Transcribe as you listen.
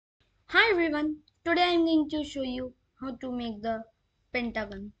Hi everyone, today I am going to show you how to make the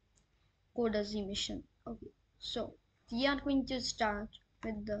pentagon coderz emission. Okay, so we are going to start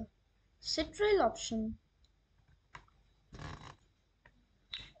with the set rail option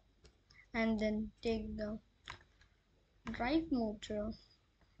and then take the drive motor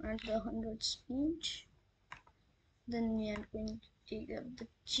at the 100 speed. Then we are going to take up the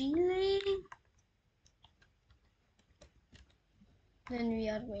G-ray. Then we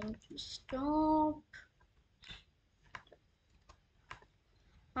are going to stop.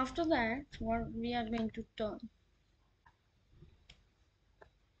 After that, what we are going to turn.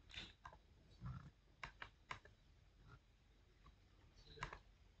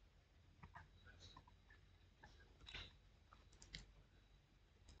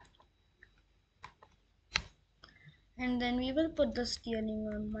 And then we will put the steering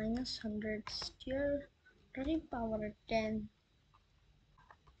on -100, steer drive power at 10.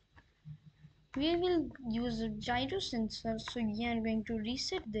 We will use a gyro sensor, so we are going to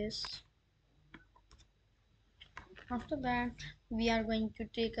reset this. After that, we are going to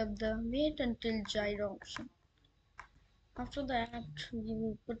take up the wait until gyro option. After that, we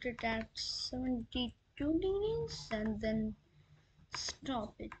will put it at 72 degrees and then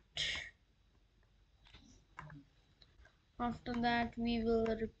stop it. After that, we will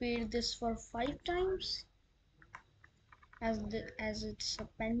repeat this for 5 times as it's a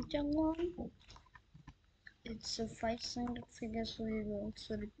pentagon. It's a 5-sided figure, so we will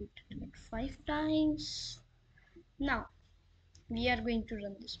also repeat it like 5 times. Now we are going to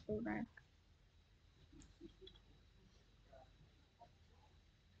run this program.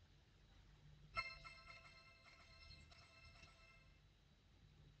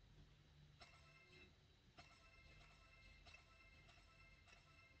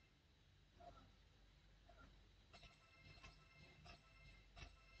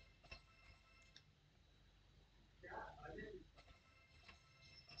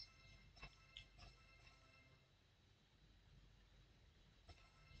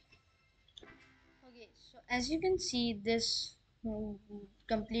 Okay, so as you can see, this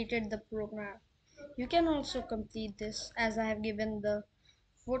completed the program. You can also complete this, as I have given the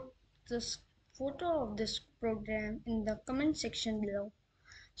this photo of this program in the comment section below.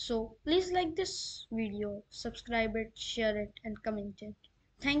 So please like this video, subscribe it, share it, and comment it.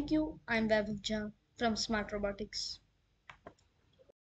 Thank you. I'm Vaibhav Jha from Smart Robotics.